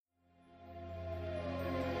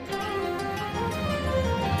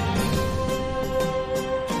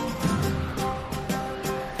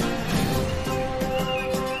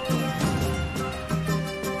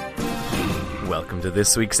to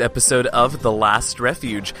this week's episode of The Last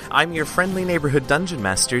Refuge. I'm your friendly neighborhood dungeon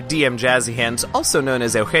master, DM Jazzy Hands, also known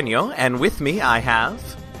as Eugenio, and with me I have...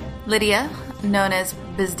 Lydia, known as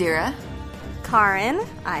Bizdira. Karin,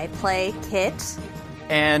 I play Kit.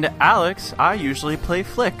 And Alex, I usually play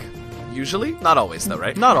Flick. Usually? Not always, though,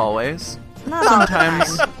 right? Not always. Not all the time.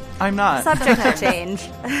 Sometimes I'm not. Subject to change.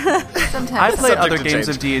 Sometimes. I play Subject other to games change.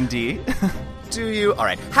 of D&D. Do you? All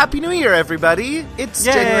right. Happy New Year, everybody. It's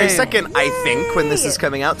Yay. January 2nd, I think, when this Yay. is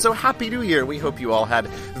coming out. So Happy New Year. We hope you all had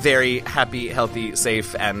very happy, healthy,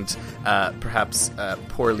 safe, and perhaps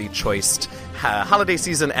poorly choiced holiday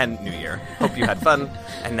season and New Year. Hope you had fun,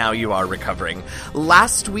 and now you are recovering.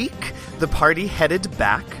 Last week, the party headed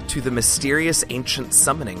back to the mysterious ancient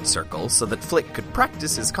summoning circle so that Flick could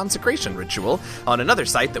practice his consecration ritual on another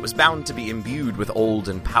site that was bound to be imbued with old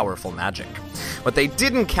and powerful magic. What they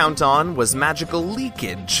didn't count on was magical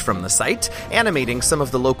leakage from the site, animating some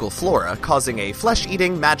of the local flora, causing a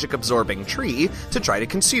flesh-eating, magic-absorbing tree to try to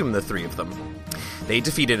consume the three of them. They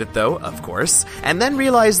defeated it, though, of course, and then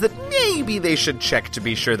realized that maybe they should check to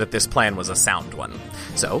be sure that this plan was a sound one.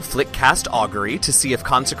 So, Flick cast Augury to see if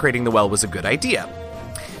consecrating the well was a good idea.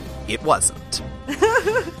 It wasn't.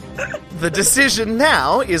 The decision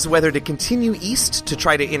now is whether to continue east to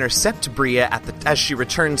try to intercept Bria as she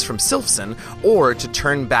returns from Silfson, or to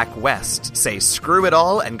turn back west, say screw it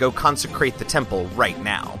all, and go consecrate the temple right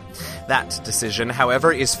now. That decision,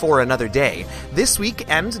 however, is for another day. This week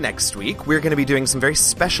and next week, we're going to be doing some very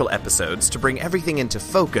special episodes to bring everything into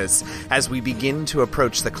focus as we begin to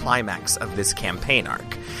approach the climax of this campaign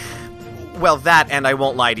arc. Well, that, and I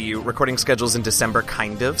won't lie to you, recording schedules in December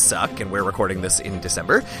kind of suck, and we're recording this in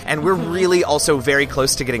December, and we're really also very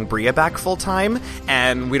close to getting Bria back full-time,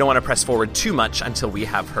 and we don't want to press forward too much until we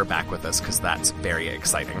have her back with us, because that's very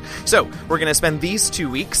exciting. So, we're going to spend these 2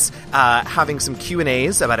 weeks having some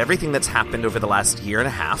Q&As about everything that's happened over the last year and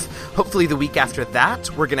a half. Hopefully the week after that,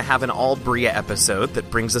 we're going to have an all-Bria episode that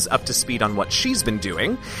brings us up to speed on what she's been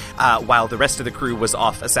doing, while the rest of the crew was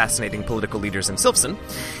off assassinating political leaders in Silfson.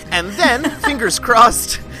 And then, fingers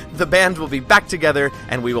crossed, the band will be back together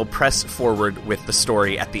and we will press forward with the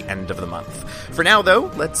story at the end of the month. For now,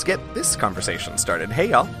 though, let's get this conversation started. Hey,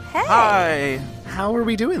 y'all. Hey. Hi. How are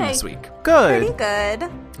we doing this week? Good. Pretty good.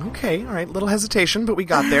 Okay, all right. Little hesitation, but we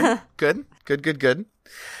got there. Good.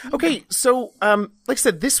 Okay, so, like I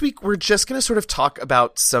said, this week we're just going to sort of talk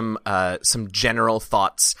about some general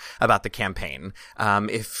thoughts about the campaign.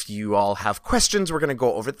 If you all have questions, we're going to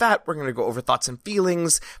go over that. We're going to go over thoughts and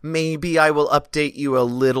feelings. Maybe I will update you a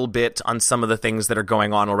little bit on some of the things that are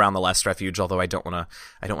going on around the Last Refuge, although I don't want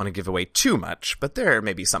to give away too much, but there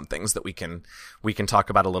may be some things that we can talk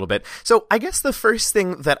about a little bit. So I guess the first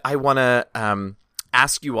thing that I want to,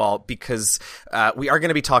 ask you all, because we are going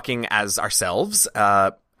to be talking as ourselves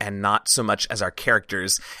and not so much as our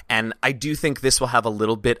characters, and I do think this will have a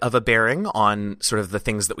little bit of a bearing on sort of the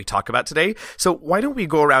things that we talk about today. So why don't we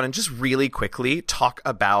go around and just really quickly talk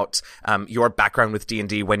about your background with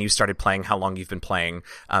D&D, when you started playing, how long you've been playing,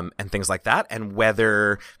 and things like that, and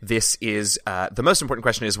whether this is the most important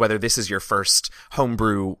question is whether this is your first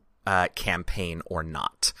homebrew campaign or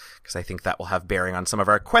not, because I think that will have bearing on some of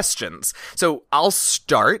our questions. So I'll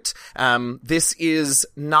start. This is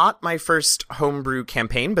not my first homebrew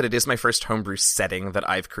campaign, but it is my first homebrew setting that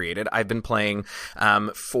I've created. I've been playing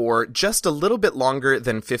for just a little bit longer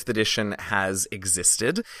than 5th edition has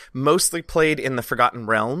existed. Mostly played in the Forgotten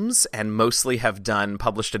Realms, and mostly have done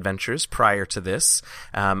published adventures prior to this.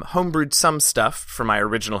 Homebrewed some stuff for my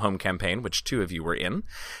original home campaign, which 2 of you were in.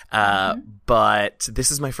 But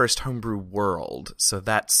this is my first homebrew world, so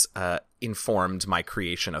that's informed my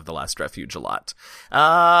creation of The Last Refuge a lot.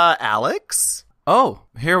 Alex? Oh,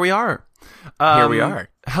 here we are. Here we are.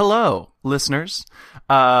 Hello, listeners.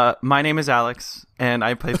 My name is Alex, and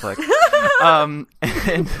I play Flick.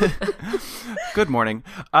 And good morning.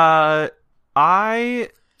 I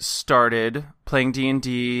started playing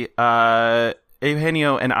D&D.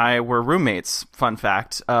 Eugenio and I were roommates, fun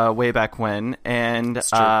fact, way back when. And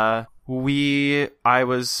I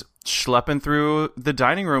was schlepping through the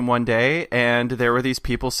dining room one day, and there were these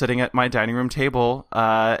people sitting at my dining room table,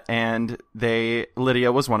 and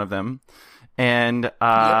Lydia was one of them. And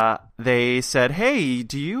they said, "Hey,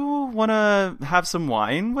 do you want to have some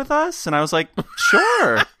wine with us?" And I was like,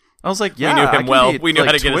 "Sure." I was like, "Yeah." We knew him well. We knew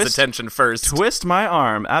how to get his attention first. Twist my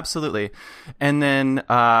arm, absolutely. And then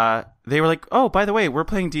they were like, "Oh, by the way, we're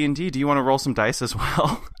playing D&D. Do you want to roll some dice as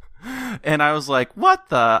well?" And I was like, "What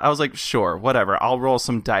the?" I was like, "Sure, whatever. I'll roll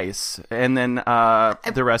some dice." And then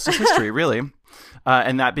the rest is history, really.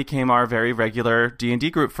 And that became our very regular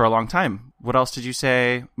D&D group for a long time. what else did you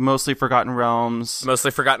say? Mostly Forgotten Realms.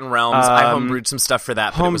 Mostly Forgotten Realms. I homebrewed some stuff for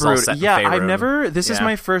that, but it was all set in Faerun. This is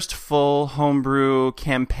my first full homebrew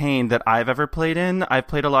campaign that I've ever played in. I've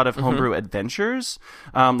played a lot of homebrew adventures,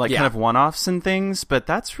 kind of one-offs and things, but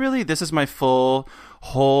this is my full,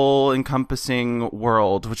 whole encompassing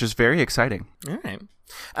world, which is very exciting. All right.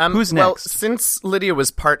 Who's well, next? since Lydia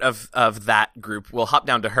was part of that group, we'll hop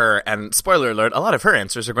down to her, and spoiler alert, a lot of her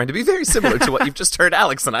answers are going to be very similar to what you've just heard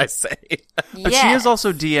Alex and I say. But she has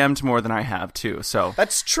also DM'd more than I have, too, so...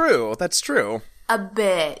 That's true. A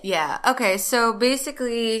bit, yeah. Okay, so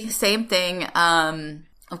basically, same thing.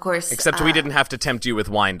 Of course. Except we didn't have to tempt you with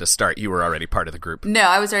wine to start. You were already part of the group. No,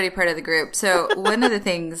 I was already part of the group. So one of the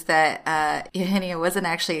things that Eugenia wasn't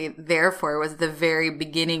actually there for was the very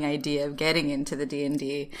beginning idea of getting into the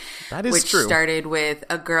D&D. That is true. Which started with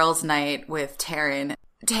a girls' night with Taryn.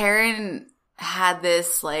 Taryn had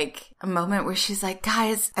this a moment where she's like,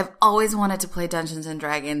 guys, I've always wanted to play Dungeons and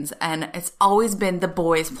Dragons, and it's always been the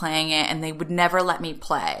boys playing it, and they would never let me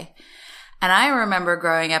play. And I remember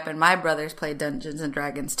growing up and my brothers played Dungeons and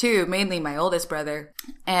Dragons too, mainly my oldest brother.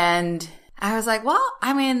 And I was like, well,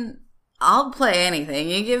 I mean, I'll play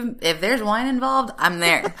anything. If there's wine involved, I'm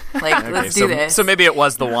there. Let's do this. So maybe it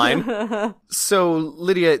was the wine. So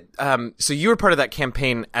Lydia, so you were part of that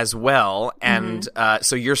campaign as well. And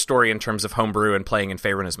so your story in terms of homebrew and playing in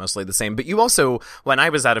Faerun is mostly the same. But you also, when I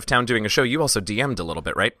was out of town doing a show, you also DM'd a little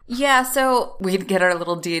bit, right? Yeah, so we'd get our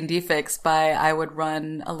little D&D fix by I would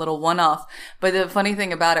run a little one-off. But the funny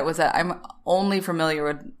thing about it was that I'm only familiar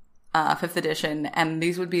with 5th edition, and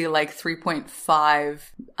these would be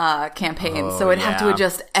 3.5 campaigns, so I'd have to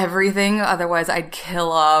adjust everything, otherwise I'd kill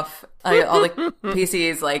off all the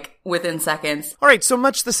PCs within seconds. All right, so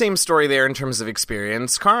much the same story there in terms of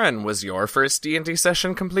experience. Karin, was your first D&D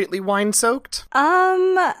session completely wine-soaked?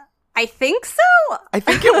 I think so. I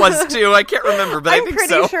think it was too. I can't remember, but I think so. I'm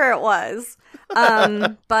pretty sure it was.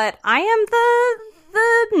 But I am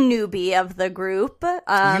the newbie of the group.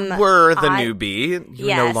 You were the newbie.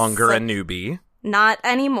 You're no longer a newbie. Not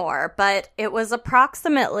anymore, but it was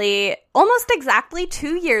approximately almost exactly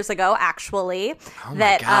 2 years ago, actually,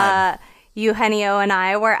 that Eugenio and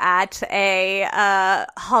I were at a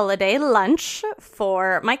holiday lunch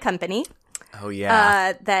for my company. Oh,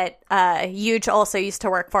 yeah. That Huge also used to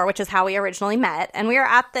work for, which is how we originally met. And we were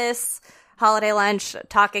at this holiday lunch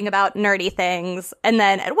talking about nerdy things. And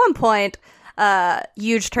then at one point,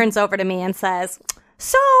 Huge turns over to me and says,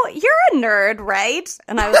 so you're a nerd, right?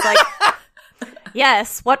 And I was like,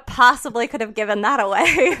 yes, what possibly could have given that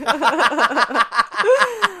away?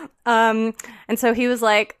 And so he was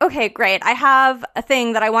like, okay, great. I have a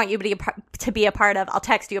thing that I want you to be a part of. I'll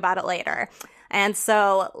text you about it later. And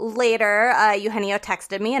so later, Eugenio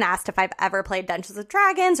texted me and asked if I've ever played Dungeons &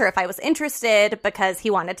 Dragons or if I was interested because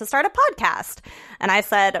he wanted to start a podcast. And I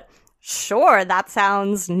said, sure, that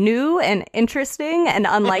sounds new and interesting and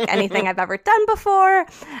unlike anything I've ever done before.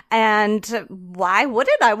 And why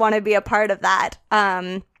wouldn't I want to be a part of that?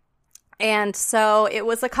 And so it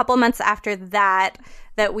was a couple months after that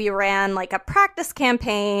we ran a practice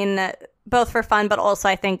campaign, both for fun, but also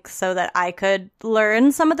I think so that I could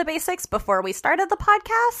learn some of the basics before we started the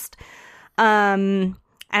podcast.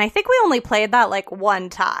 And I think we only played that one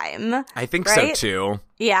time. I think right? so too.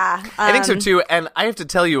 Yeah. I think so too. And I have to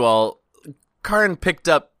tell you all, Karin picked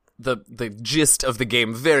up the gist of the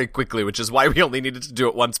game very quickly, which is why we only needed to do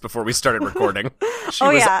it once before we started recording. She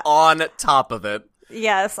was on top of it.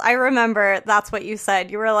 Yes, I remember that's what you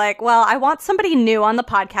said. You were like, well, I want somebody new on the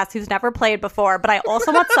podcast who's never played before, but I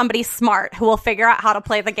also want somebody smart who will figure out how to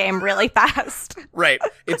play the game really fast. Right.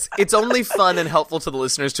 It's only fun and helpful to the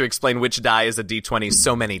listeners to explain which die is a D20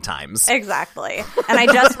 so many times. Exactly. And I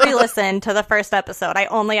just re-listened to the first episode. I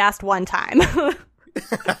only asked one time.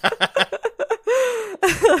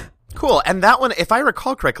 Cool. And that one, if I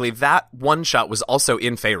recall correctly, that one shot was also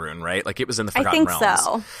in Faerun, right? It was in the Forgotten Realms. I think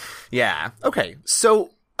so. Yeah. Okay.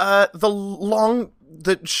 So,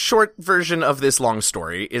 the short version of this long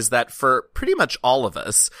story is that for pretty much all of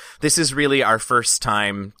us, this is really our first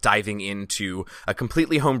time diving into a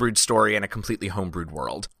completely homebrewed story and a completely homebrewed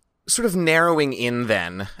world. Sort of narrowing in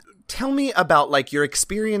then, tell me about your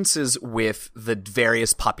experiences with the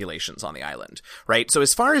various populations on the island, right? So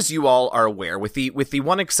as far as you all are aware, with the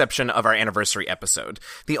one exception of our anniversary episode,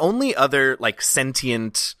 the only other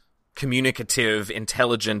sentient, communicative,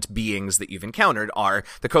 intelligent beings that you've encountered are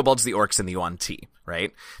the kobolds, the orcs, and the Yuan-Ti,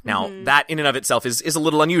 right? Now, that in and of itself is a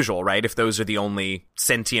little unusual, right? If those are the only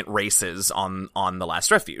sentient races on the Last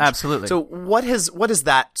Refuge. Absolutely. So what is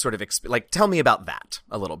that sort of, tell me about that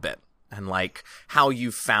a little bit. And how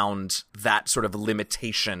you found that sort of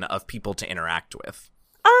limitation of people to interact with.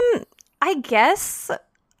 I guess,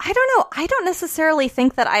 I don't know. I don't necessarily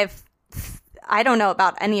think that I don't know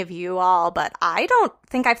about any of you all, but I don't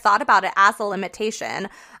think I've thought about it as a limitation.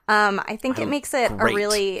 I think it makes it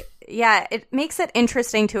it makes it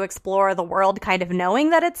interesting to explore the world kind of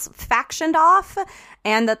knowing that it's factioned off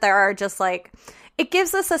and that there are just like, it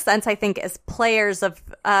gives us a sense, I think, as players of,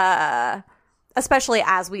 especially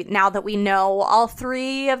now that we know all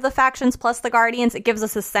three of the factions plus the Guardians, it gives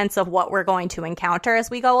us a sense of what we're going to encounter as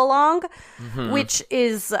we go along, which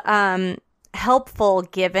is helpful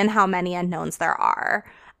given how many unknowns there are.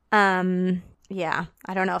 Yeah,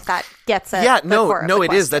 I don't know if that gets it. Yeah, no,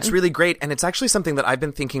 it is. That's really great. And it's actually something that I've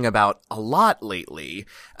been thinking about a lot lately.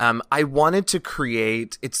 I wanted to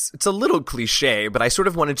create, it's a little cliche, but I sort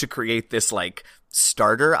of wanted to create this like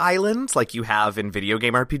starter island like you have in video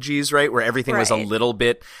game RPGs, right? Where everything was a little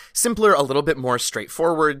bit simpler, a little bit more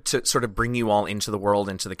straightforward to sort of bring you all into the world,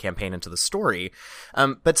 into the campaign, into the story.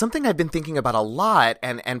 But something I've been thinking about a lot,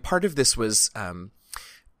 and part of this was,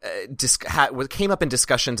 came up in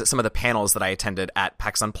discussions at some of the panels that I attended at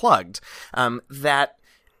PAX Unplugged, that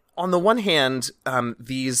on the one hand,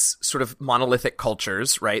 these sort of monolithic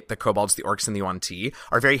cultures, right, the kobolds, the orcs, and the yuan-ti,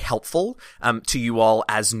 are very helpful to you all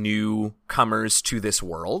as newcomers to this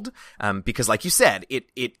world, because like you said,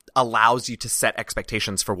 it allows you to set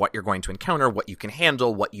expectations for what you're going to encounter, what you can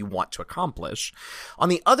handle, what you want to accomplish. On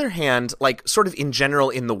the other hand, like sort of in general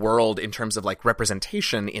in the world, in terms of like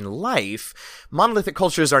representation in life, monolithic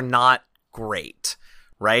cultures are not great.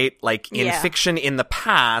 Right? Like in fiction in the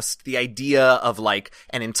past, the idea of like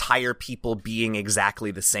an entire people being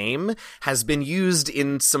exactly the same has been used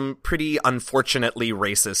in some pretty unfortunately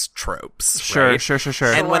racist tropes. Sure.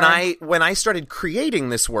 And when I started creating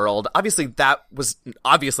this world, obviously that was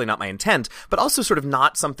obviously not my intent, but also sort of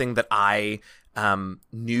not something that I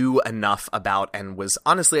knew enough about and was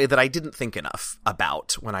honestly that I didn't think enough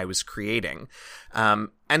about when I was creating.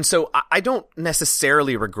 And so I don't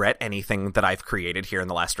necessarily regret anything that I've created here in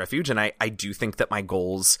The Last Refuge. And I do think that my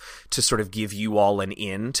goals to sort of give you all an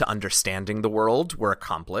in to understanding the world were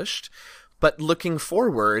accomplished. But looking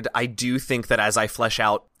forward, I do think that as I flesh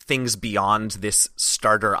out things beyond this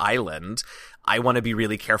starter island, I want to be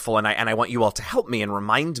really careful, and I want you all to help me and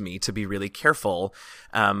remind me to be really careful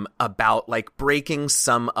about like breaking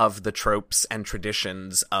some of the tropes and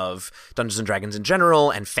traditions of Dungeons and Dragons in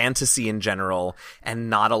general and fantasy in general, and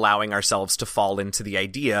not allowing ourselves to fall into the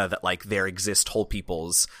idea that like there exist whole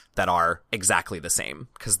peoples that are exactly the same,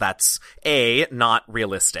 because that's A, not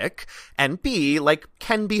realistic, and B, like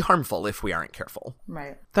can be harmful if we aren't careful.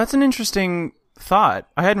 Right. That's an interesting thought.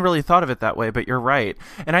 I hadn't really thought of it that way, but you're right.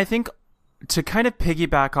 And I think to kind of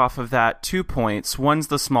piggyback off of that, 2 points. One's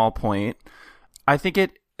the small point. I think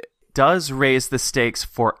it does raise the stakes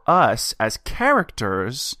for us as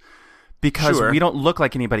characters because we don't look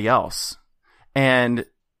like anybody else. And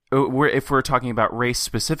if we're talking about race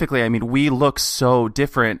specifically, I mean, we look so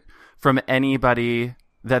different from anybody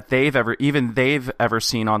that they've ever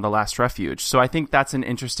seen on The Last Refuge. So I think that's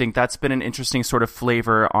been an interesting sort of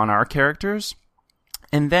flavor on our characters.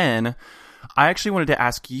 And then I actually wanted to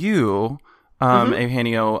ask you,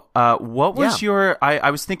 Eugenio, what was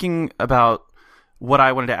I was thinking about what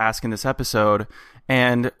I wanted to ask in this episode,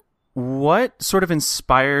 and what sort of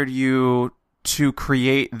inspired you to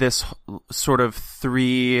create this sort of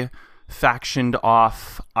 3 factioned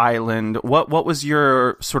off island? What was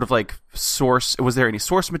your sort of like source? Was there any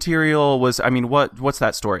source material? What's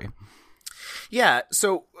that story? Yeah,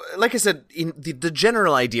 so like I said, the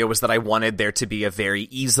general idea was that I wanted there to be a very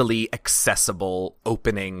easily accessible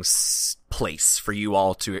opening place for you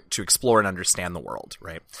all to explore and understand the world,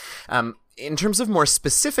 right? In terms of more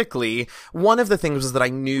specifically, one of the things was that I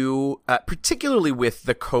knew, particularly with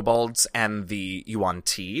the kobolds and the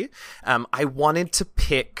yuan-ti, I wanted to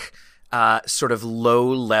pick sort of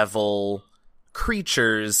low-level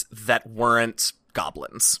creatures that weren't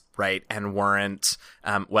goblins, right? And weren't,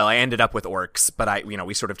 I ended up with orcs, but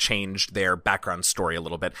we sort of changed their background story a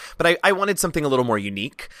little bit. But I wanted something a little more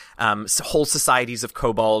unique. So whole societies of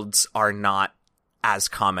kobolds are not as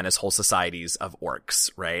common as whole societies of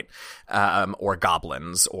orcs, right? Or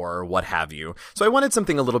goblins or what have you. So I wanted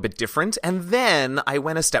something a little bit different. And then I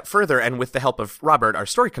went a step further, and with the help of Robert, our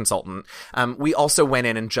story consultant, we also went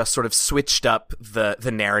in and just sort of switched up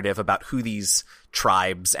the narrative about who these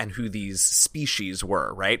tribes and who these species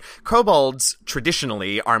were, right? Kobolds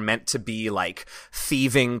traditionally are meant to be like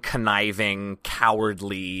thieving, conniving,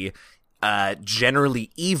 cowardly,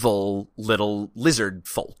 generally evil little lizard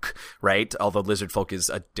folk, right? Although lizard folk is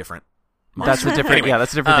a different monster. That's a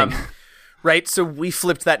different thing. Right, so we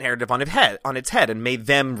flipped that narrative on its head and made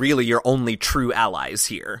them really your only true allies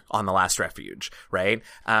here on the Last Refuge, right?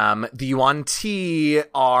 The Yuan Ti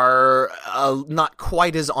are not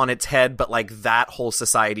quite as on its head, but like that whole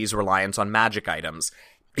society's reliance on magic items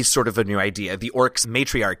is sort of a new idea. The Orcs'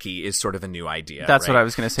 matriarchy is sort of a new idea. That's right? what I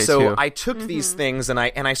was going to say, so too. So I took these things and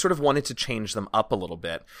I sort of wanted to change them up a little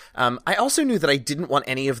bit. I also knew that I didn't want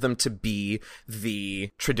any of them to be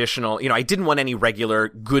the traditional, I didn't want any regular,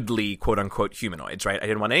 goodly, quote-unquote, humanoids, right? I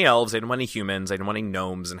didn't want any elves, I didn't want any humans, I didn't want any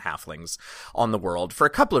gnomes and halflings on the world for a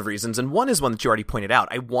couple of reasons. And one is one that you already pointed out.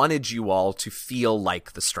 I wanted you all to feel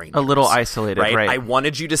like the strangers. A little isolated, right? I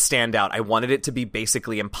wanted you to stand out. I wanted it to be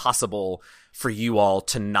basically impossible for you all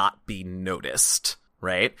to not be noticed,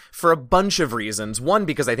 right? For a bunch of reasons. One,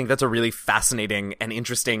 because I think that's a really fascinating and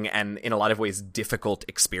interesting and in a lot of ways difficult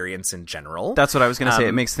experience in general. That's what I was going to say.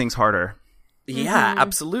 It makes things harder. Yeah,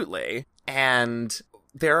 absolutely. And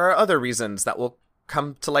there are other reasons that will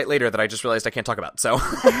come to light later that I just realized I can't talk about. So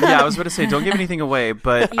yeah, I was going to say, don't give anything away,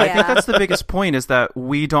 but I think that's the biggest point is that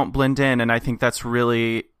we don't blend in, and I think that's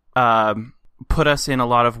really put us in a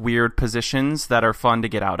lot of weird positions that are fun to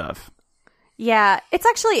get out of. Yeah, it's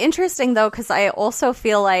actually interesting, though, because I also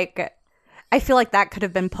feel like that could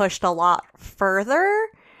have been pushed a lot further.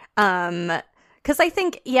 Because I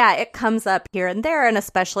think, it comes up here and there, and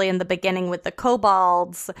especially in the beginning with the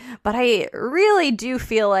kobolds. But I really do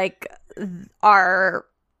feel like our,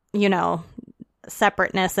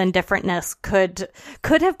 separateness and differentness could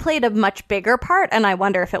have played a much bigger part. And I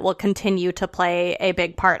wonder if it will continue to play a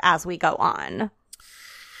big part as we go on.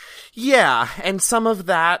 Yeah, and some of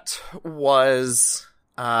that was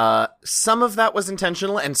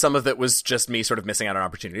intentional, and some of it was just me sort of missing out on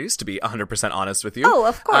opportunities, to be 100% honest with you. Oh,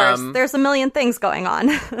 of course. There's a million things going on.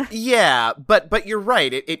 Yeah, but you're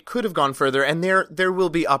right. It could have gone further, and there will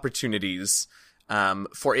be opportunities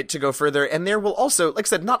for it to go further. And there will also, like I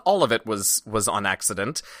said, not all of it was on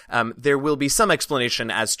accident. There will be some explanation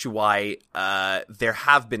as to why there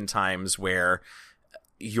have been times where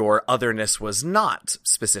your otherness was not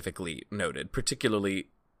specifically noted, particularly...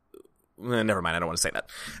 never mind, I don't want to say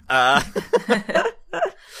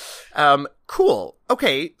that. Cool.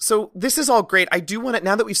 Okay, so this is all great. I do want to,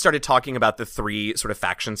 now that we've started talking about the three sort of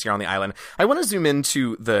factions here on the island, I want to zoom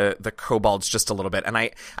into the kobolds just a little bit. And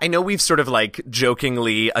I know we've sort of like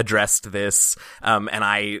jokingly addressed this, and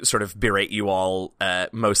I sort of berate you all,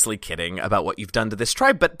 mostly kidding about what you've done to this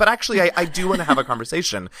tribe. But actually, I do want to have a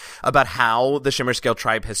conversation about how the Shimmerscale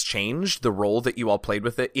tribe has changed, the role that you all played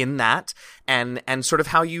with it in that, and sort of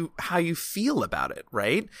how you feel about it,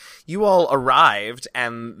 right? You all arrived,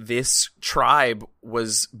 and this tribe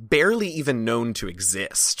was barely even known to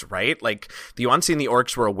exist, right? Like, the Yuan Ti and the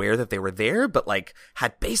Orcs were aware that they were there, but, like,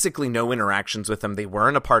 had basically no interactions with them. They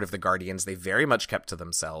weren't a part of the Guardians. They very much kept to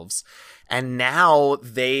themselves. And now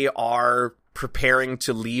they are preparing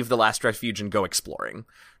to leave the Last Refuge and go exploring,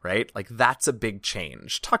 right? Like, that's a big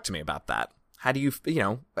change. Talk to me about that. How do you,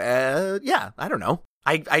 I don't know.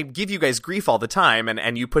 I give you guys grief all the time,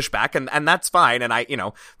 and you push back, and that's fine. And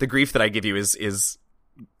the grief that I give you is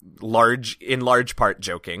in large part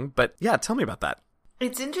joking, but yeah, tell me about that.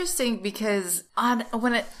 It's interesting because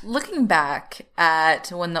looking back at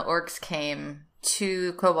when the orcs came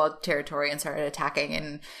to Kobold territory and started attacking,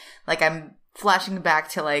 and like I'm flashing back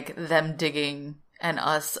to like them digging and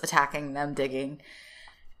us attacking them digging,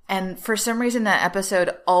 and for some reason that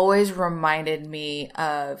episode always reminded me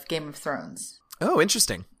of Game of Thrones. Oh,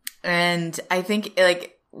 interesting. And I think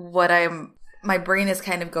like my brain is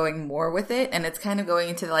kind of going more with it, and it's kind of going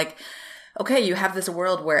into like, okay, you have this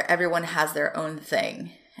world where everyone has their own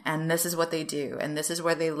thing, and this is what they do, and this is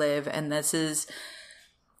where they live, and this is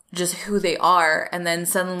just who they are. And then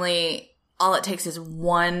suddenly all it takes is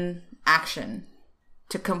one action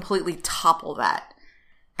to completely topple that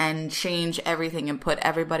and change everything and put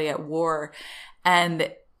everybody at war.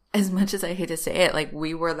 And as much as I hate to say it, like,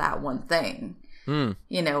 we were that one thing.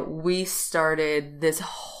 We started this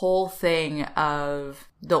whole thing of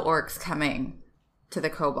the orcs coming to the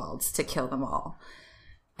kobolds to kill them all.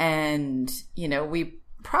 And, we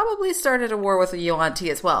probably started a war with the Yuan Ti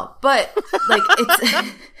as well. But, like,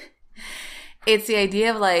 it's the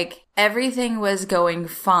idea of, like, everything was going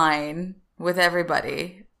fine with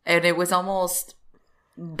everybody. And it was almost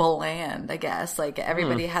bland, I guess. Like,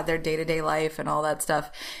 everybody had their day-to-day life and all that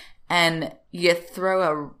stuff. And you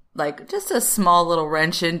throw just a small little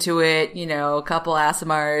wrench into it, a couple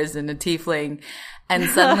Asimars and a tiefling, and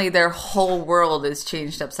suddenly their whole world is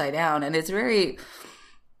changed upside down. And it's very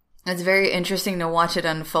interesting to watch it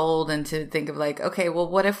unfold and to think of like, okay, well,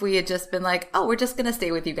 what if we had just been like, oh, we're just going to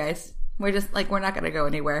stay with you guys. We're just like, we're not going to go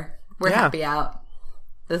anywhere. We're happy out.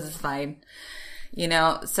 This is fine. You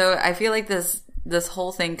know, so I feel like this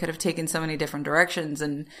whole thing could have taken so many different directions,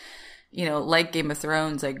 and, you know, like Game of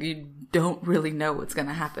Thrones, like, you don't really know what's going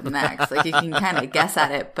to happen next. Like, you can kind of guess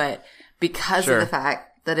at it, but because of the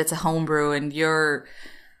fact that it's a homebrew and you're,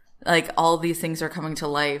 like, all these things are coming to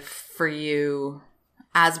life for you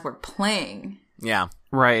as we're playing. Yeah.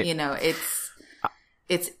 Right. You know,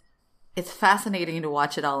 it's fascinating to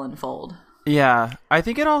watch it all unfold. Yeah. I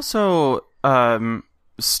think it also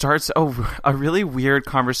starts a really weird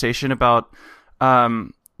conversation about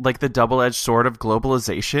like the double-edged sword of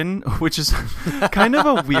globalization, which is kind of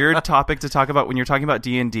a weird topic to talk about when you're talking about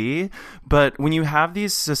D&D. But when you have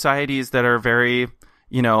these societies that are very,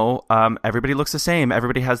 you know, everybody looks the same,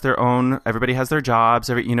 everybody has their jobs,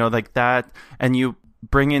 you know, like that, and you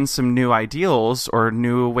bring in some new ideals or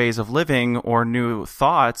new ways of living or new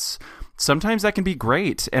thoughts, sometimes that can be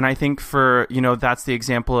great. And I think for, you know, that's the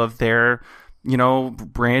example of their, you know,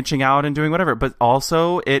 branching out and doing whatever. But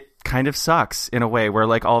also it kind of sucks in a way where,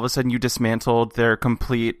 like, all of a sudden you dismantled their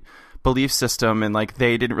complete belief system and, like,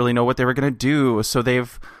 they didn't really know what they were going to do. So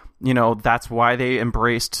they've, you know, that's why they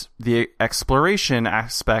embraced the exploration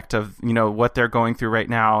aspect of, you know, what they're going through right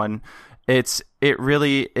now. And it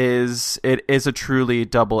really is a truly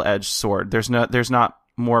double-edged sword. There's not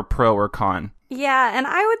more pro or con. Yeah, and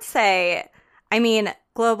I would say, I mean,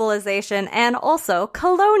 globalization and also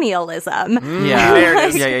colonialism. Yeah, there it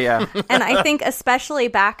is. Yeah. And I think especially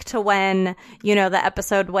back to when, you know, the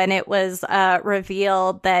episode when it was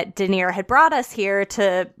revealed that Denier had brought us here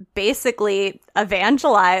to basically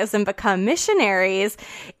evangelize and become missionaries,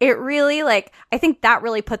 it really, like, I think that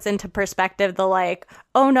really puts into perspective the, like,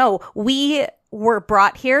 oh no, we were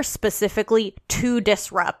brought here specifically to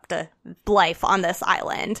disrupt life on this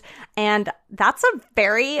island. And that's a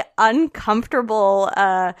very uncomfortable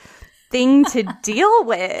thing to deal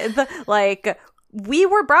with. Like, we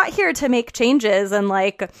were brought here to make changes, and,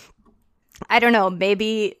 like, I don't know,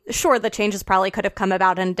 maybe, sure, the changes probably could have come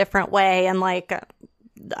about in a different way, and, like,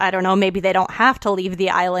 I don't know, maybe they don't have to leave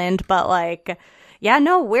the island, but, like, yeah,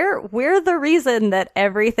 no, we're the reason that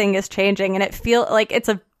everything is changing, and it feels like it's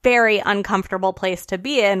a very uncomfortable place to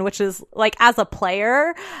be in, which is, like, as a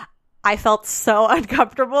player, I felt so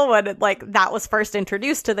uncomfortable when that was first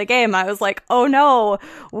introduced to the game. I was like, oh no,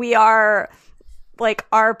 we are, like,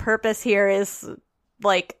 our purpose here is,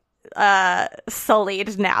 like,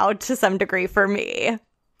 sullied now to some degree for me.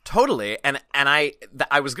 Totally. And I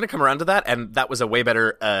was going to come around to that, and that was a way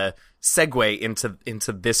better segue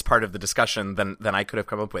into this part of the discussion than I could have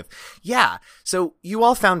come up with. Yeah. So you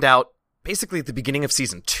all found out basically at the beginning of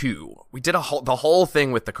season 2. We did the whole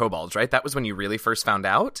thing with the kobolds, right? That was when you really first found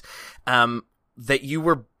out that you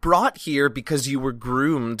were brought here because you were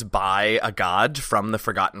groomed by a god from the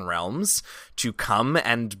Forgotten Realms to come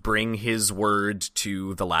and bring his word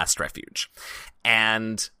to the Last Refuge.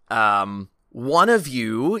 And one of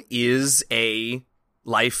you is a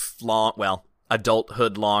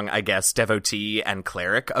adulthood long, I guess, devotee and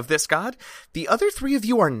cleric of this god. The other 3 of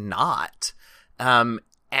you are not.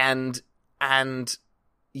 And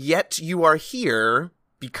yet you are here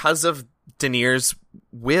because of Denier's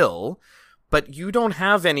will, but you don't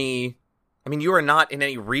have any, I mean, you are not in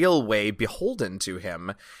any real way beholden to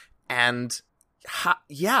him. And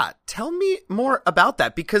tell me more about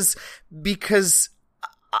that, because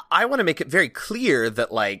I want to make it very clear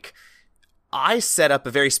that, like, I set up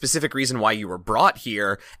a very specific reason why you were brought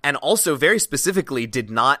here, and also very specifically did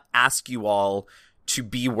not ask you all to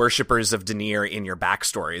be worshippers of Denier in your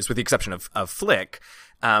backstories, with the exception of Flick.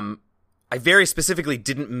 I very specifically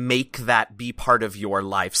didn't make that be part of your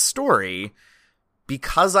life story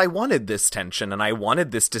because I wanted this tension, and I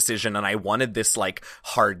wanted this decision, and I wanted this, like,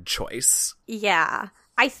 hard choice. Yeah.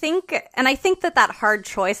 I think that hard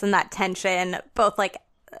choice and that tension, both, like,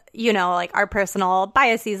 you know, like, our personal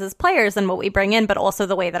biases as players and what we bring in, but also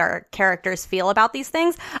the way that our characters feel about these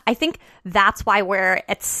things. I think that's why we're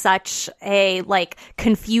at such a, like,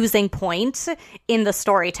 confusing point in the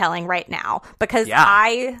storytelling right now, because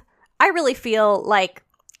I really feel like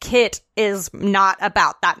Kit is not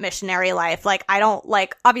about that missionary life. Like, I don't,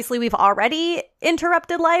 like, obviously we've already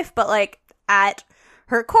interrupted life, but, like, at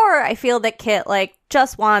her core, I feel that Kit, like,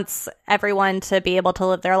 just wants everyone to be able to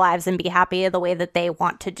live their lives and be happy the way that they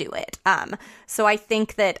want to do it. So I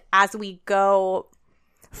think that as we go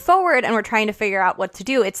forward and we're trying to figure out what to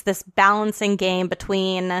do, it's this balancing game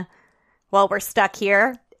between, well, we're stuck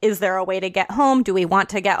here. Is there a way to get home? Do we want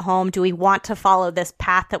to get home? Do we want to follow this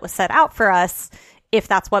path that was set out for us, if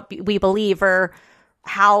that's what we believe? Or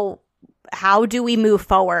how do we move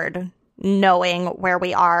forward knowing where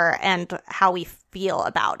we are and how we feel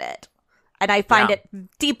about it? and I find Yeah. it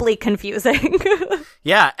deeply confusing.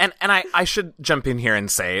 Yeah, and I should jump in here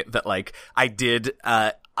and say that, like, I did,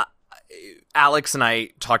 Alex and I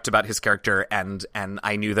talked about his character, and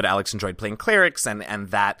I knew that Alex enjoyed playing clerics, and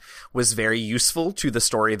that was very useful to the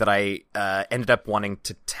story that I ended up wanting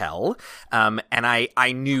to tell. And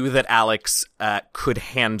I knew that Alex could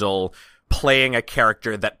handle playing a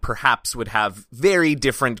character that perhaps would have very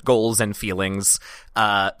different goals and feelings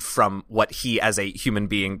from what he as a human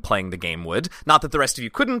being playing the game would. Not that the rest of you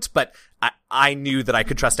couldn't, but I knew that I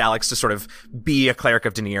could trust Alex to sort of be a cleric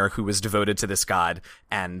of Denier who was devoted to this god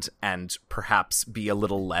and perhaps be a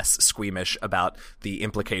little less squeamish about the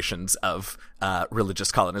implications of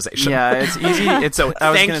religious colonization. Yeah, it's easy. So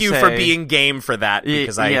thank you for being game for that,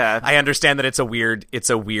 because I understand that it's a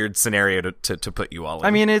weird scenario to put you all in.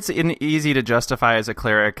 I mean, it's easy to justify as a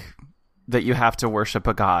cleric that you have to worship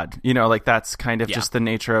a god. You know, like that's kind of just the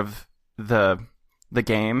nature of the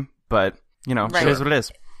game. But you know, Right. It is what it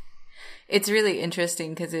is. It's really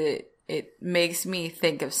interesting because it makes me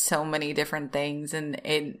think of so many different things, and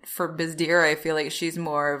for Bizdir, I feel like she's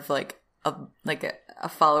more of like a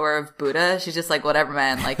follower of Buddha. She's just like, whatever,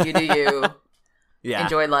 man, like you do you,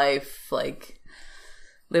 enjoy life, like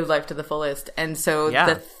live life to the fullest. And so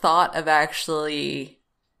the thought of actually,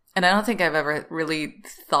 and I don't think I've ever really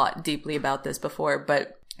thought deeply about this before,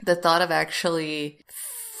 but the thought of actually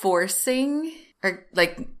forcing, or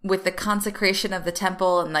like with the consecration of the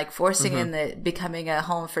temple and like forcing in the becoming a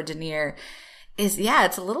home for Denier is,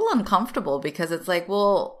 it's a little uncomfortable, because it's like,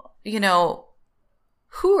 well, you know,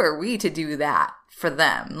 who are we to do that for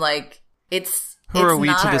them? Like Who are we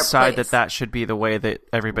not to our decide place. that should be the way that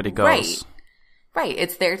everybody goes? Right.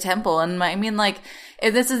 It's their temple. And I mean, like,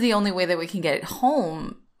 if this is the only way that we can get it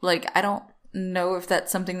home, like, I don't know if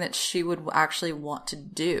that's something that she would actually want to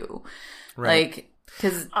do. Right. Like,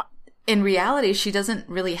 because in reality, she doesn't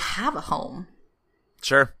really have a home.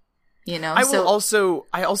 Sure. You know? I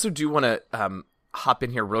also do want to hop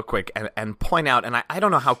in here real quick and point out, and I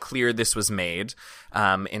don't know how clear this was made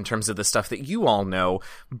in terms of the stuff that you all know,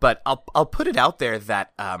 but I'll put it out there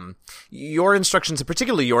that your instructions, and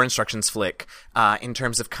particularly your instructions, Flick, in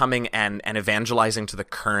terms of coming and evangelizing to the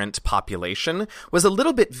current population, was a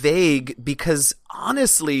little bit vague, because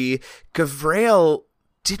honestly, Gavrael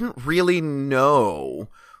didn't really know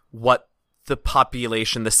what the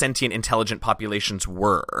population, the sentient, intelligent populations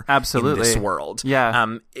were Absolutely. in this world.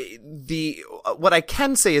 Yeah. What I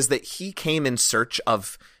can say is that he came in search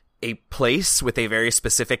of a place with a very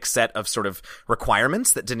specific set of sort of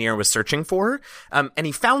requirements that Denier was searching for. And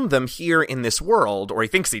he found them here in this world, or he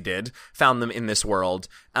thinks he did, found them in this world.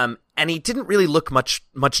 And he didn't really look much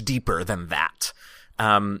deeper than that.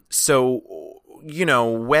 So, you know,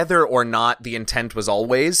 whether or not the intent was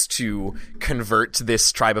always to convert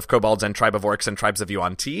this tribe of kobolds and tribe of orcs and tribes of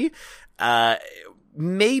Yuan-Ti,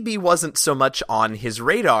 maybe wasn't so much on his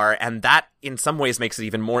radar, and that in some ways makes it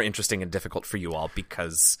even more interesting and difficult for you all,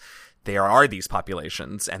 because there are these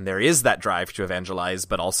populations and there is that drive to evangelize,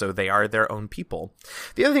 but also they are their own people.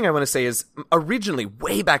 The other thing I want to say is, originally,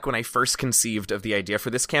 way back when I first conceived of the idea for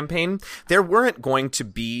this campaign, there weren't going to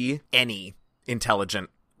be any intelligent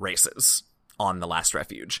races on the Last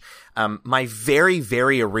Refuge. My very,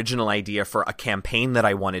 very original idea for a campaign that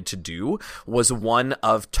I wanted to do was one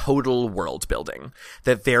of total world building.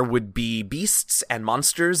 That there would be beasts and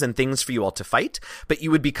monsters and things for you all to fight, but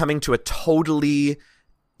you would be coming to a totally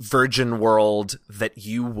virgin world that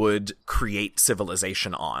you would create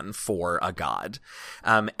civilization on for a god.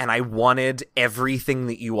 And I wanted everything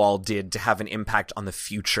that you all did to have an impact on the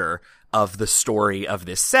future of the story of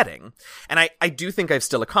this setting. And I do think I've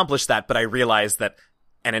still accomplished that, but I realized that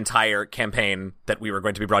an entire campaign that we were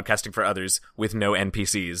going to be broadcasting for others with no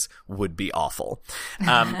NPCs would be awful.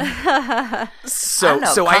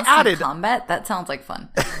 So I added combat. That sounds like fun.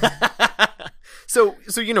 So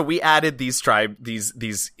you know, we added these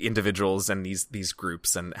these individuals and these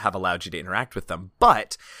groups and have allowed you to interact with them.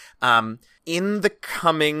 But in the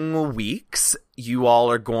coming weeks, you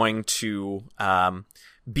all are going to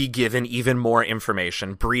be given even more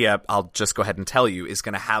information. Bria, I'll just go ahead and tell you, is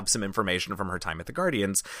going to have some information from her time at the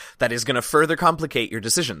Guardians that is going to further complicate your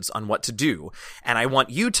decisions on what to do. And I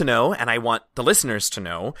want you to know, and I want the listeners to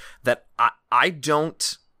know, that I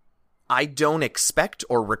don't expect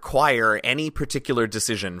or require any particular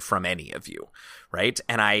decision from any of you, right?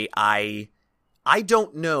 And I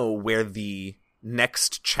don't know where the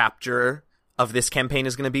next chapter of this campaign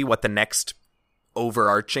is going to be, what the next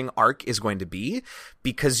overarching arc is going to be,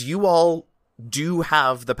 because you all do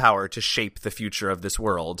have the power to shape the future of this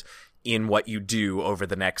world in what you do over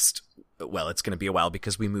the next well, it's going to be a while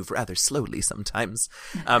because we move rather slowly sometimes.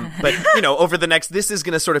 But, over the next, this is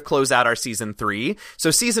going to sort of close out our season 3.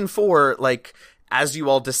 So season 4, like, as you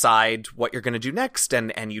all decide what you're going to do next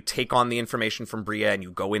and you take on the information from Bria and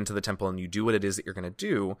you go into the temple and you do what it is that you're going to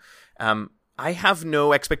do, I have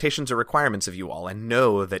no expectations or requirements of you all and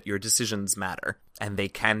know that your decisions matter and they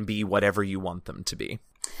can be whatever you want them to be.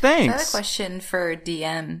 Thanks. I have a question for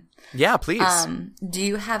DM. Yeah, please. Do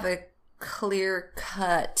you have a clear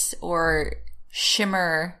cut or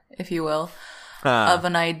shimmer, if you will, of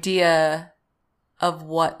an idea of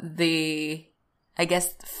what the, I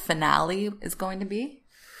guess, finale is going to be?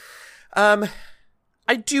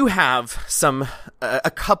 I do have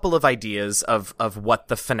a couple of ideas of what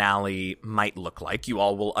the finale might look like. You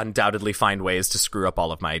all will undoubtedly find ways to screw up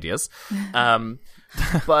all of my ideas.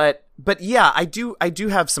 But yeah, I do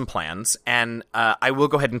have some plans, and I will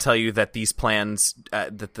go ahead and tell you that these plans,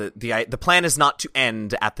 that the plan is not to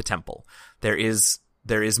end at the temple. There is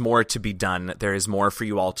more to be done. There is more for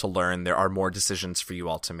you all to learn. There are more decisions for you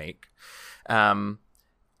all to make.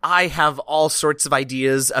 I have all sorts of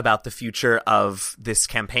ideas about the future of this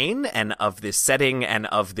campaign and of this setting and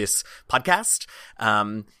of this podcast.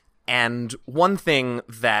 And one thing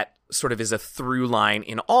that sort of is a through line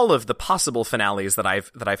in all of the possible finales that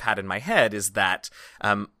I've had in my head is that,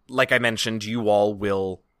 like I mentioned,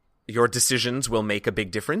 your decisions will make a big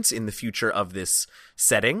difference in the future of this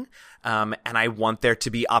setting. And I want there to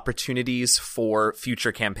be opportunities for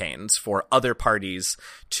future campaigns, for other parties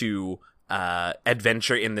to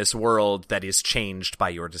adventure in this world that is changed by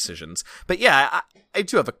your decisions. But yeah, I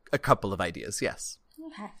do have a couple of ideas, yes.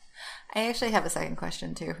 Okay. I actually have a second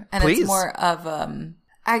question too. And Please. It's more of,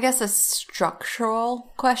 I guess, a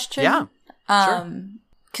structural question. Yeah, sure.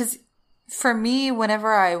 Because for me,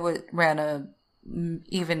 whenever I ran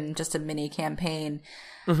even just a mini campaign,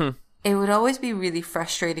 it would always be really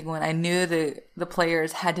frustrating when I knew the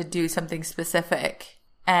players had to do something specific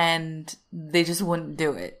and they just wouldn't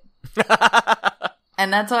do it.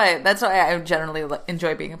 And that's why I generally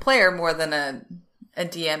enjoy being a player more than a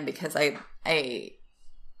DM, because I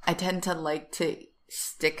tend to like to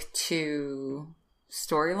stick to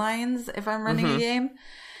storylines if I'm running a game.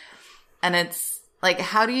 And it's like,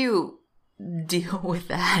 how do you deal with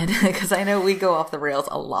that? Because I know we go off the rails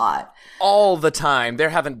a lot. All the time. There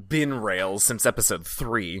haven't been rails since episode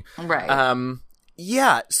 3. Right.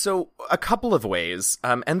 Yeah, so a couple of ways.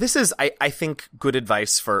 And this is, I think, good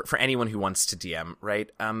advice for anyone who wants to DM, right?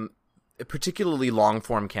 Particularly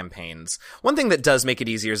long-form campaigns. One thing that does make it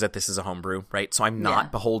easier is that this is a homebrew, right? So I'm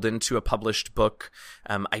not beholden to a published book.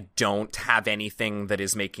 I don't have anything that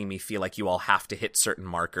is making me feel like you all have to hit certain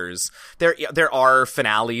markers. There are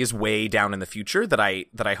finales way down in the future that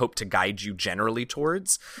I hope to guide you generally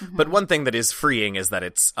towards. But one thing that is freeing is that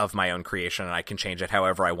it's of my own creation and I can change it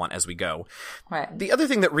however I want as we go. Right. The other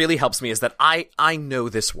thing that really helps me is that I know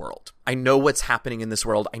this world. I know what's happening in this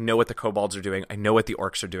world. I know what the kobolds are doing. I know what the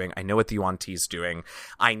orcs are doing. I know what the Yuan-Ti's doing.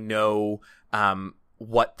 I know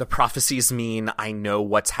what the prophecies mean. I know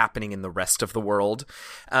what's happening in the rest of the world.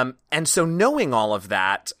 And so knowing all of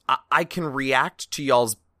that, I can react to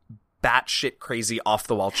y'all's batshit crazy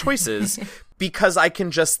off-the-wall choices because I can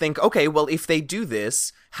just think, okay, well, if they do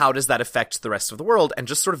this, how does that affect the rest of the world? And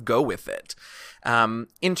just sort of go with it.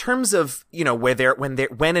 In terms of,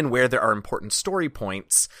 when and where there are important story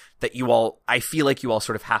points that I feel like you all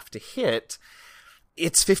sort of have to hit,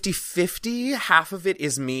 it's 50-50. Half of it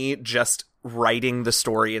is me just writing the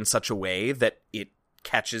story in such a way that it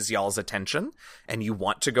catches y'all's attention and you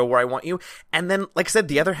want to go where I want you. And then, like I said,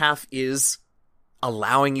 the other half is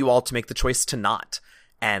allowing you all to make the choice to not,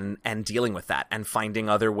 and dealing with that and finding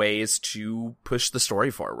other ways to push the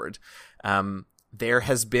story forward. There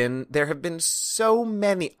have been so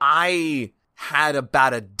many. I had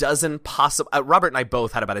about a dozen possible, Robert and I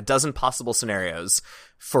both had about a dozen possible scenarios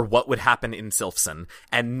for what would happen in Silfson,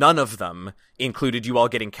 and none of them included you all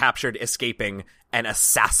getting captured, escaping, and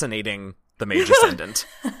assassinating the Mage Ascendant.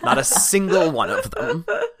 Not a single one of them.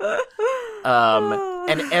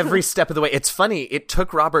 And every step of the way, it's funny, it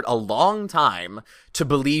took Robert a long time to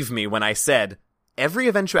believe me when I said, every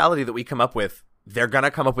eventuality that we come up with, they're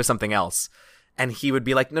gonna come up with something else. And he would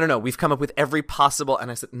be like, no, we've come up with every possible, and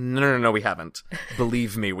I said, no, we haven't.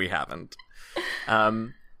 Believe me, we haven't.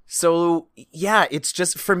 So yeah, it's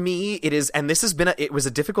just, for me, it is, and this has been, it was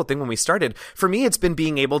a difficult thing when we started. For me, it's been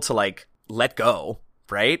being able to like, let go,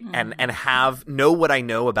 right? Mm. And know what I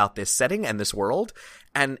know about this setting and this world,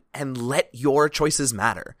 and let your choices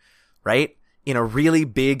matter, right? In a really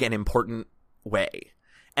big and important way.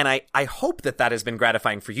 And I hope that has been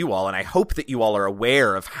gratifying for you all, and I hope that you all are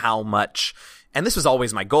aware of how much and this was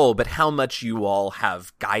always my goal, but how much you all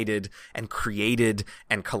have guided and created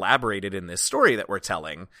and collaborated in this story that we're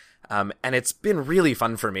telling. And it's been really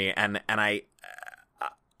fun for me, and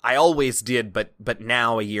I always did, but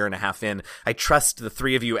now, a year and a half in, I trust the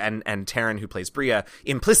three of you and Taryn, who plays Bria,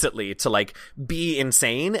 implicitly to, like, be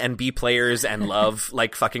insane and be players and love,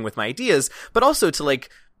 like, fucking with my ideas, but also to, like,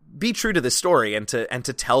 be true to this story and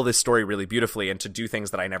to tell this story really beautifully and to do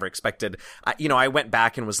things that I never expected. I went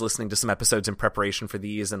back and was listening to some episodes in preparation for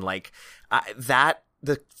these, and, like,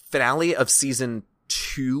 the finale of season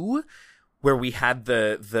 2, where we had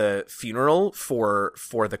the funeral for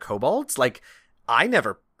the kobolds, like, I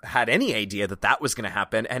never had any idea that was going to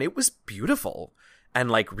happen, and it was beautiful and,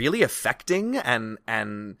 like, really affecting,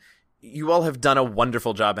 and you all have done a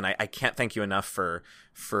wonderful job, and I can't thank you enough for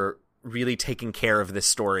really taking care of this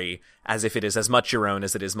story as if it is as much your own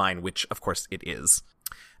as it is mine, which of course it is.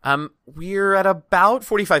 We're at about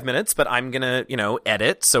 45 minutes, but I'm gonna,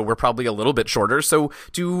 edit, so we're probably a little bit shorter. So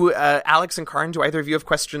do Alex and Karin, do either of you have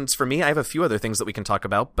questions for me? I have a few other things that we can talk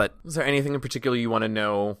about, but is there anything in particular you want to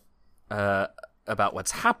know about what's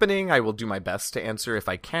happening? I will do my best to answer if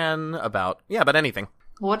I can about anything.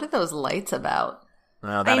 What are those lights about?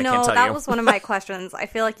 That I I know, can't tell that you. was one of my questions. I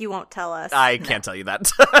feel like you won't tell us. I can't tell you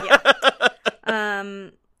that.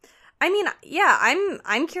 I mean, yeah,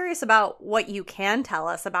 I'm curious about what you can tell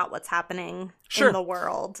us about what's happening in the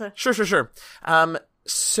world. Sure.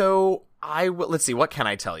 So let's see, what can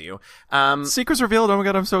I tell you? Secrets revealed. Oh my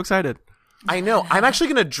god, I'm so excited. I know. I'm actually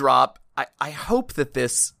going to drop, I hope that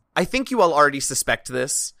I think you all already suspect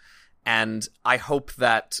this, and I hope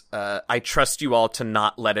that I trust you all to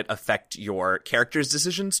not let it affect your characters'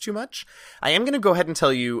 decisions too much. I am going to go ahead and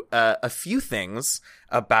tell you a few things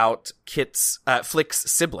about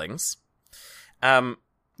Flick's siblings.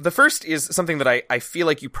 The first is something that I feel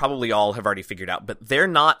like you probably all have already figured out, but they're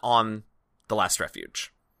not on the Last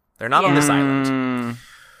Refuge. They're not on this island.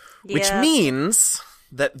 Which means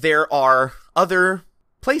that there are other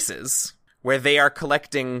places where they are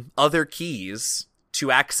collecting other keys to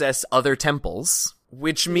access other temples,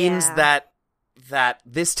 which means that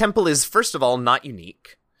this temple is, first of all, not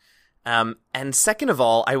unique. And second of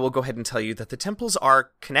all, I will go ahead and tell you that the temples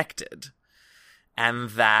are connected, and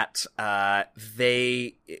that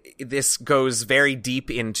this goes very deep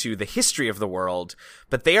into the history of the world,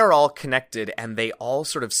 but they are all connected, and they all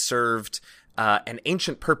sort of served an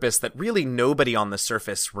ancient purpose that really nobody on the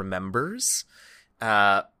surface remembers.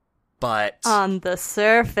 But on the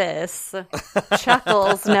surface,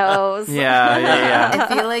 Chuckles knows. Yeah. I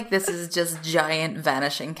feel like this is just giant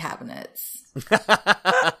vanishing cabinets.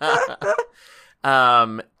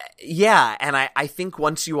 Yeah, and I think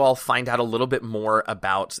once you all find out a little bit more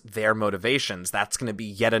about their motivations, that's going to be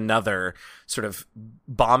yet another sort of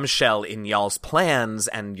bombshell in y'all's plans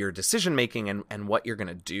and your decision making and what you're going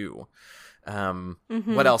to do.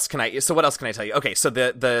 What else can I tell you? Okay, so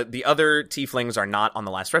the other tieflings are not on the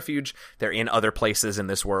Last Refuge. They're in other places in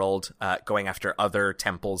this world, going after other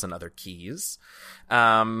temples and other keys.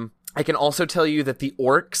 I can also tell you that the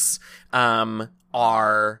orcs,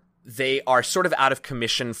 are sort of out of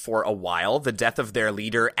commission for a while. The death of their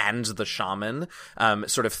leader and the shaman,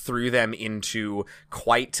 sort of threw them into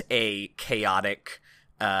quite a chaotic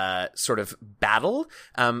sort of battle,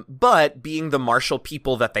 but being the martial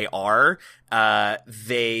people that they are,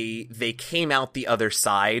 they came out the other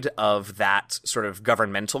side of that sort of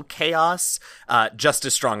governmental chaos just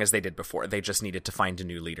as strong as they did before. They just needed to find a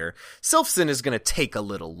new leader. Sylphson is going to take a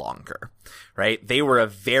little longer, right? They were a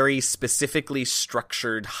very specifically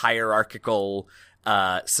structured hierarchical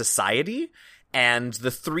society. And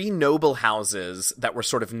the three noble houses that were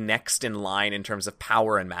sort of next in line in terms of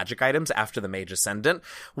power and magic items after the Mage Ascendant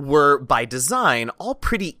were, by design, all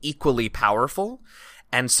pretty equally powerful.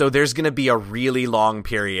 And so there's going to be a really long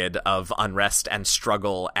period of unrest and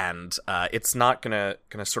struggle, and it's not going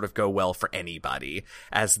to sort of go well for anybody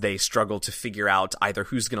as they struggle to figure out either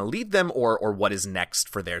who's going to lead them or what is next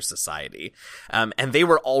for their society. And they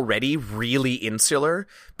were already really insular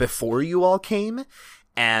before you all came,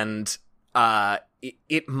 and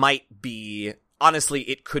it might be, honestly,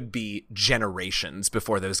 it could be generations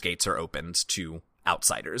before those gates are opened to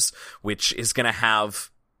outsiders, which is going to have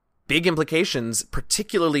big implications,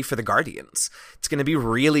 particularly for the Guardians. It's going to be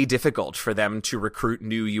really difficult for them to recruit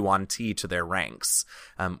new Yuan-Ti to their ranks,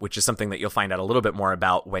 which is something that you'll find out a little bit more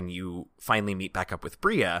about when you finally meet back up with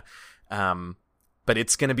Bria. But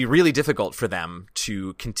it's going to be really difficult for them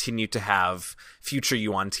to continue to have future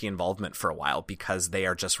Yuan-Ti involvement for a while because they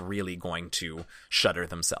are just really going to shutter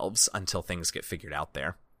themselves until things get figured out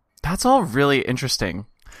there. That's all really interesting.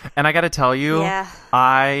 And I got to tell you,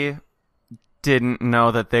 I didn't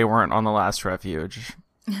know that they weren't on the last refuge.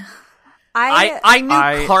 I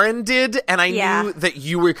knew Karin did, and I Yeah. knew that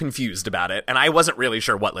you were confused about it, and I wasn't really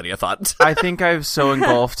sure what Lydia thought. I think I was so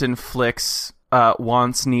engulfed in Flick's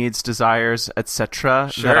wants, needs, desires, etc.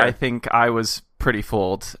 Sure. that I think I was pretty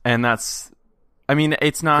fooled. And that's, I mean,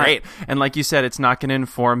 it's not, Great. and like you said, it's not going to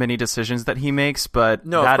inform any decisions that he makes, but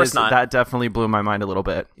No, of course not. that definitely blew my mind a little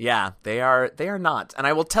bit. Yeah, they are not. And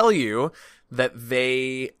I will tell you that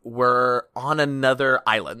they were on another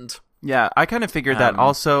island. Yeah, I kind of figured that.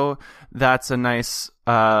 Also, that's a nice,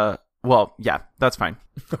 well, yeah, that's fine.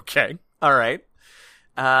 Okay. All right.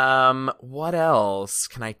 What else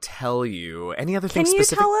can I tell you? Any other Can things you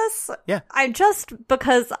specific? tell us? Yeah.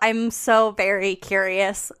 Because I'm so very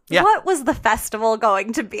curious. Yeah. What was the festival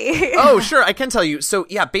going to be? Oh, sure, I can tell you. So,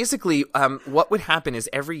 yeah, basically, what would happen is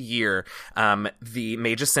every year, the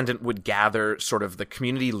Mage Ascendant would gather sort of the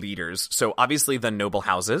community leaders. So, obviously, the noble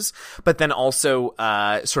houses, but then also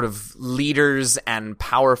sort of leaders and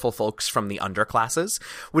powerful folks from the underclasses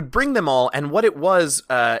would bring them all. And what it was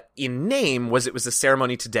in name was it was a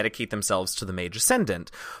ceremony to dedicate themselves to the Mage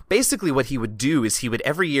Ascendant. Basically, what he would do is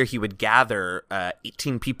every year he would gather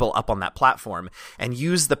 18 people up on that platform and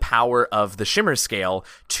use the power of the Shimmer Scale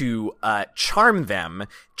to charm them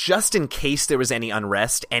just in case there was any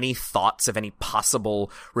unrest, any thoughts of any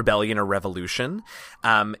possible rebellion or revolution.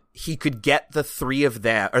 He could get the 3 of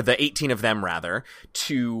them, or the 18 of them rather,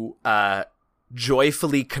 to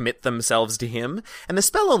joyfully commit themselves to him. And the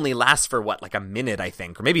spell only lasts for like a minute, I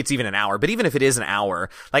think, or maybe it's even an hour. But even if it is an hour,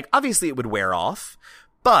 like obviously it would wear off.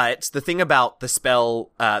 But the thing about the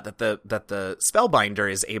spell that the spellbinder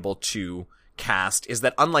is able to cast is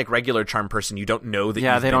that unlike regular charm person, you don't know that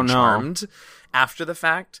you've been charmed after the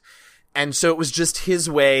fact. And so it was just his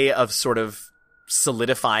way of sort of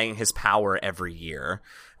solidifying his power every year.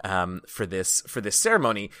 For this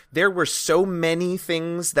ceremony. There were so many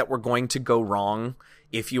things that were going to go wrong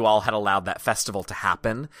if you all had allowed that festival to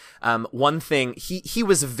happen. One thing, he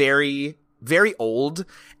was very, very old,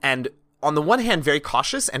 and on the one hand, very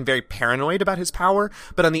cautious and very paranoid about his power,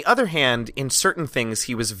 but on the other hand, in certain things,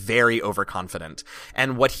 he was very overconfident.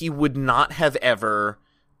 And what he would not have ever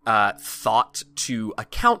thought to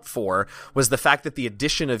account for was the fact that the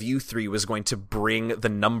addition of you 3 was going to bring the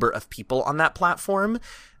number of people on that platform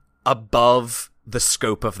above the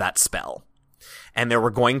scope of that spell. And there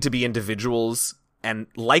were going to be individuals, and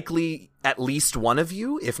likely at least one of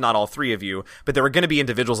you, if not all 3 of you, but there were going to be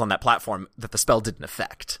individuals on that platform that the spell didn't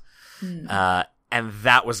affect. And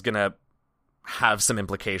that was going to have some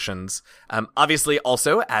implications. Obviously,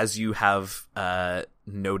 also, as you have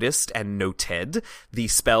noticed and noted, the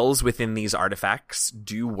spells within these artifacts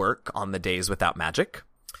do work on the days without magic.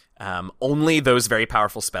 Only those very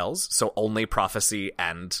powerful spells, so only Prophecy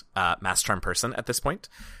and Mass Charm Person at this point.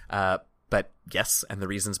 But yes, and the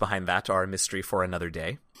reasons behind that are a mystery for another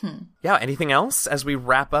day. Yeah, anything else as we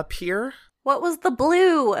wrap up here? What was the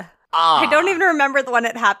blue? I don't even remember when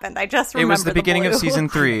it happened. I just remember It was the beginning of blue. season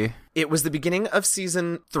 3. It was the beginning of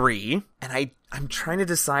season 3, and I'm trying to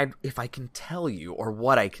decide if I can tell you or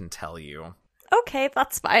what I can tell you. Okay,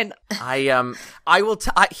 that's fine.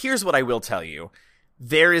 Here's what I will tell you.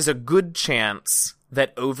 There is a good chance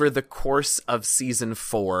that over the course of season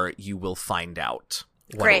 4, you will find out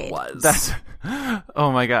what it was.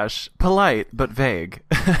 Oh my gosh. Polite, but vague.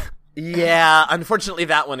 Yeah, unfortunately,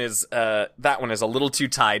 that one is a little too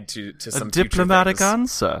tied to some a diplomatic future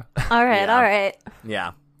answer. All right, Yeah. all right.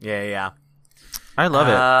 Yeah. I love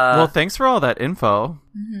it. Well, thanks for all that info.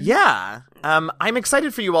 Yeah. I'm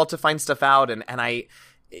excited for you all to find stuff out, and I,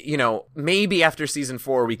 maybe after season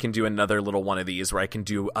 4 we can do another little one of these where I can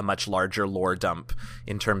do a much larger lore dump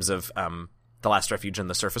in terms of the Last Refuge in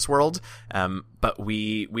the surface world. But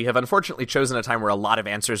we have unfortunately chosen a time where a lot of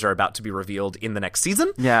answers are about to be revealed in the next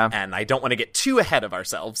season. Yeah. And I don't want to get too ahead of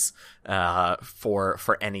ourselves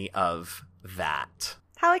for any of that.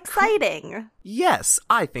 How exciting. Yes,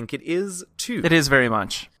 I think it is too. It is very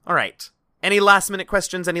much. All right. Any last minute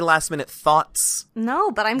questions? Any last minute thoughts?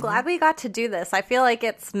 No, but I'm glad we got to do this. I feel like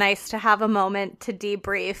it's nice to have a moment to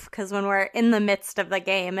debrief, because when we're in the midst of the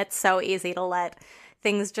game, it's so easy to let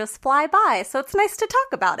things just fly by. So it's nice to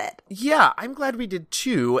talk about it. Yeah, I'm glad we did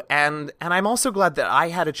too. And I'm also glad that I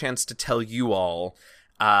had a chance to tell you all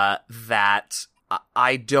that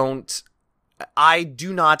I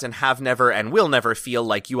do not and have never and will never feel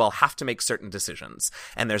like you all have to make certain decisions.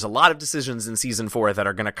 And there's a lot of decisions in season 4 that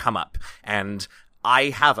are going to come up. And I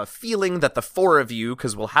have a feeling that the 4 of you,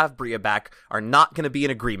 because we'll have Bria back, are not going to be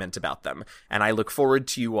in agreement about them. And I look forward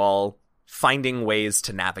to you all finding ways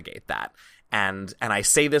to navigate that. And I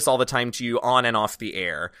say this all the time to you on and off the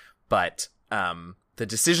air, but the The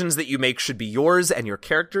decisions that you make should be yours and your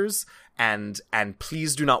characters, and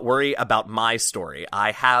please do not worry about my story.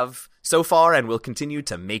 I have so far and will continue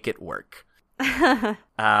to make it work.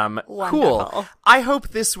 Cool. I hope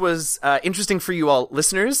this was interesting for you all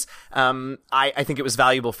listeners. I think it was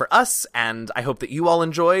valuable for us, and I hope that you all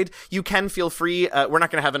enjoyed. You can feel free. We're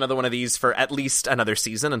not going to have another one of these for at least another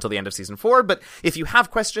season until the end of season 4. But if you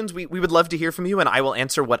have questions, we would love to hear from you, and I will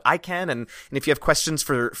answer what I can. And if you have questions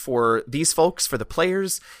for these folks, for the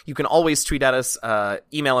players, you can always tweet at us,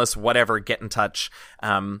 email us, whatever, get in touch.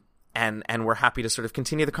 And we're happy to sort of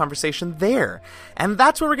continue the conversation there. And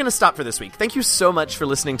that's where we're going to stop for this week. Thank you so much for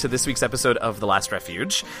listening to this week's episode of The Last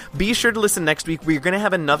Refuge. Be sure to listen next week. We're going to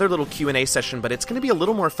have another little Q&A session, but it's going to be a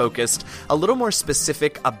little more focused, a little more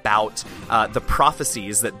specific about the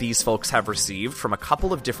prophecies that these folks have received from a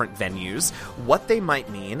couple of different venues, what they might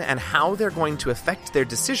mean, and how they're going to affect their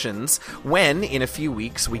decisions when, in a few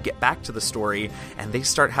weeks, we get back to the story and they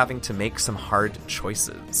start having to make some hard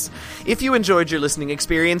choices. If you enjoyed your listening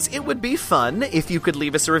experience, it would be fun if you could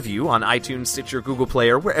leave us a review on iTunes, Stitcher, Google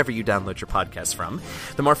Play, or wherever you download your podcasts from.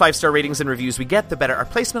 The more 5-star ratings and reviews we get, the better our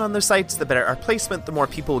placement on those sites. The better our placement, the more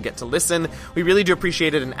people will get to listen. We really do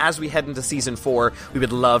appreciate it, and as we head into Season 4, we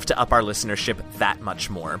would love to up our listenership that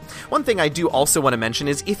much more. One thing I do also want to mention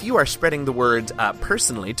is if you are spreading the word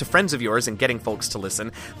personally to friends of yours and getting folks to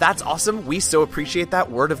listen, that's awesome. We so appreciate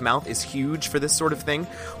that. Word of mouth is huge for this sort of thing.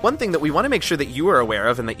 One thing that we want to make sure that you are aware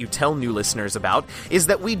of and that you tell new listeners about is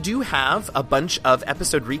that we do have a bunch of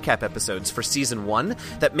episode recap episodes for Season 1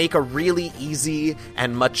 that make a really easy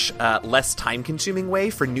and much less time-consuming way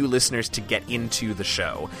for new listeners to get into the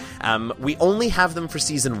show. We only have them for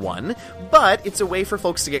Season 1, but it's a way for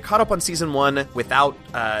folks to get caught up on Season 1 without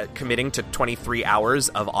committing to 23 hours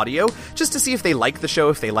of audio, just to see if they like the show,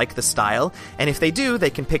 if they like the style, and if they do, they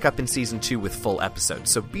can pick up in Season 2 with full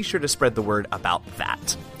episodes. So be sure to spread the word about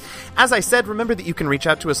that. As I said, remember that you can reach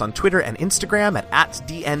out to us on Twitter and Instagram at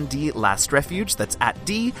 @DNDLastRefuge. That's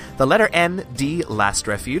 @D, the letter N, D, Last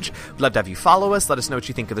Refuge. We'd love to have you follow us. Let us know what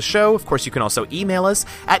you think of the show. Of course, you can also email us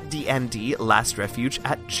at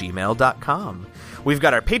dndlastrefuge@gmail.com. We've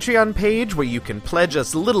got our Patreon page where you can pledge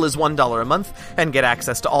as little as $1 a month and get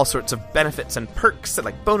access to all sorts of benefits and perks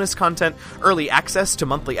like bonus content, early access to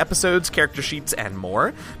monthly episodes, character sheets, and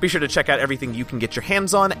more. Be sure to check out everything you can get your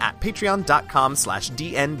hands on at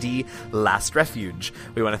patreon.com/DNDLastRefuge.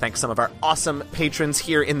 We want to thank some of our awesome patrons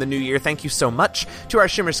here in the new year. Thank you so much to our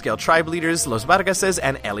Shimmer Scale tribe leaders, Los Vargases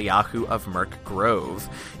and Eliyahu of Merk Grove.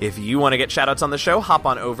 If you want to get shoutouts on the show, hop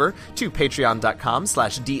on over to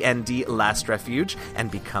patreon.com/DNDLastRefuge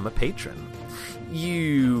and become a patron.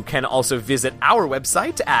 You can also visit our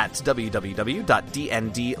website at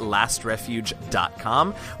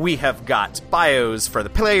www.dndlastrefuge.com. We have got bios for the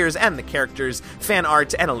players and the characters, fan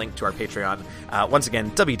art, and a link to our Patreon. Once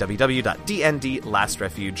again,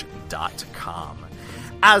 www.dndlastrefuge.com.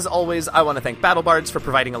 As always, I want to thank BattleBards for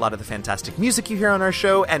providing a lot of the fantastic music you hear on our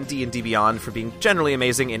show, and D&D Beyond for being generally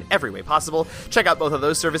amazing in every way possible. Check out both of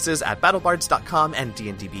those services at battlebards.com and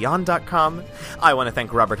dndbeyond.com. I want to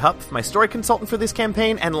thank Robert Hupp, my story consultant for this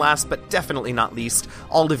campaign, and last but definitely not least,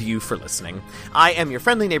 all of you for listening. I am your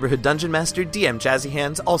friendly neighborhood dungeon master, DM Jazzy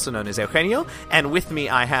Hands, also known as Eugenio, and with me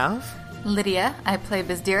I have... Lydia, I play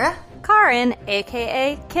Bizdira. Karin,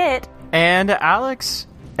 aka Kit. And Alex.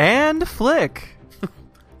 And Flick.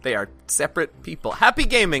 They are separate people. Happy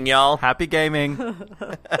gaming, y'all. Happy gaming.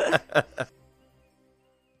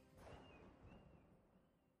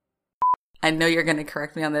 I know you're going to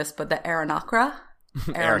correct me on this, but the Aaronocra?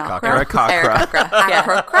 Aarakocra. Aarakocra.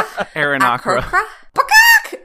 Aarakocra. Aaronocra. Aarakocra?